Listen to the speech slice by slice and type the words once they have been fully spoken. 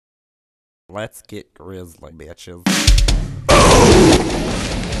Let's get grizzly, bitches.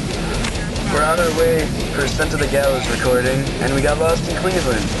 We're on our way for To The Gallows recording, and we got lost in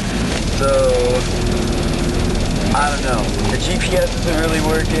Cleveland. So, I don't know. The GPS isn't really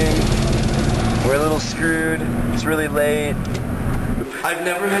working. We're a little screwed. It's really late. I've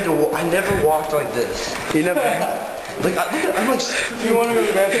never had to. I never walked like this. You never. Like I'm like. Do you want to go to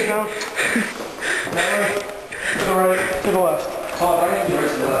the bathroom now? To the right, to the left. Oh, I'm going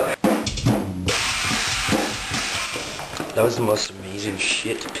to the left. That was the most amazing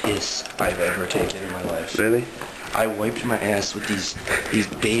shit piss I've ever taken in my life. Really? I wiped my ass with these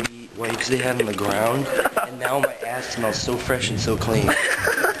baby wipes they had on the ground, and now my ass smells so fresh and so clean. This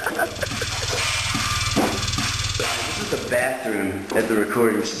is the bathroom at the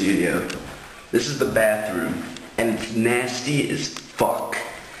recording studio. This is the bathroom, and it's nasty as fuck.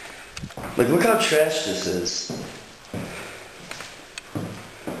 Like, look how trash this is.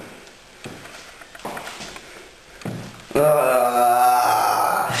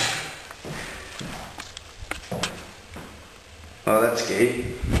 Oh, that's gay.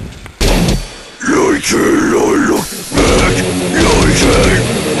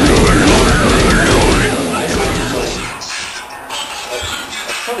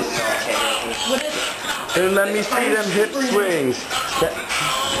 And let me see them hip swings.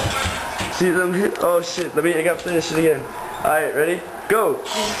 See them hip? Oh shit! I gotta finish it again. All right, ready? Go.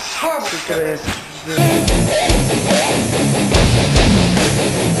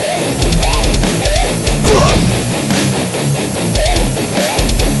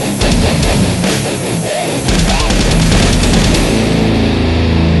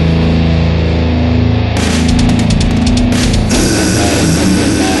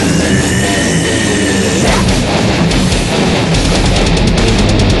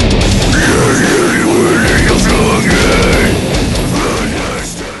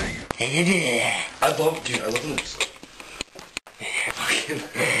 I love this.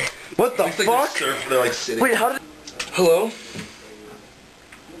 What the fuck? They're like sitting. Wait, how did? Hello?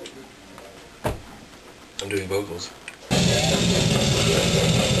 I'm doing vocals.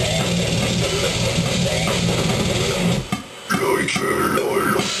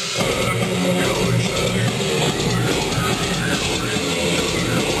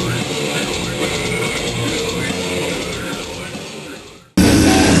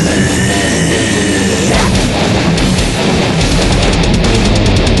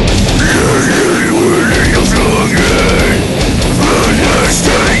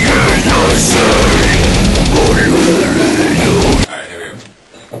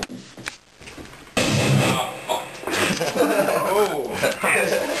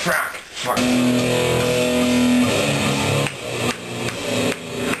 Fuck.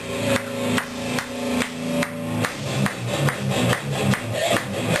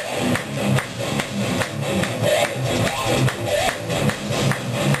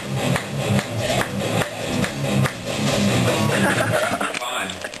 Fine.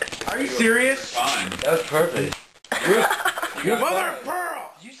 Are you serious? Fine. That was perfect. You mother of pearl!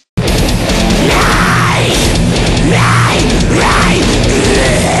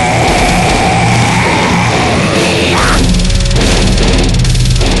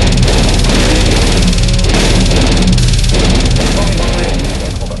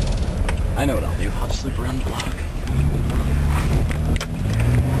 I know what I'll do. I'll just loop around the block.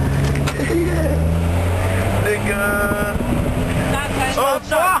 Nigga. Oh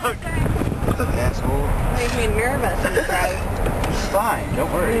fuck! Asshole. Makes me nervous inside. It's fine.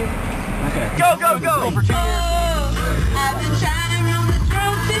 Don't worry. Okay. Go, go, go! Oh, I've been trying to run the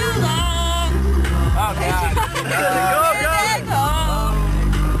throat too long. Oh god. Go, go!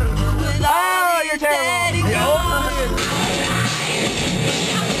 Oh, you're terrible.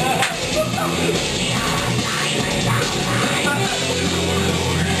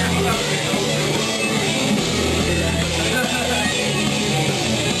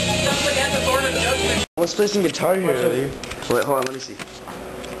 Let's play some guitar here. Wait, hold on, let me see.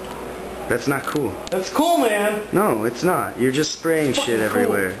 That's not cool. That's cool, man. No, it's not. You're just spraying shit cool.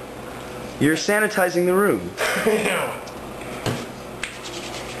 everywhere. You're sanitizing the room.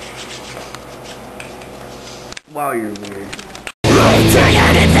 Wow, you're weird.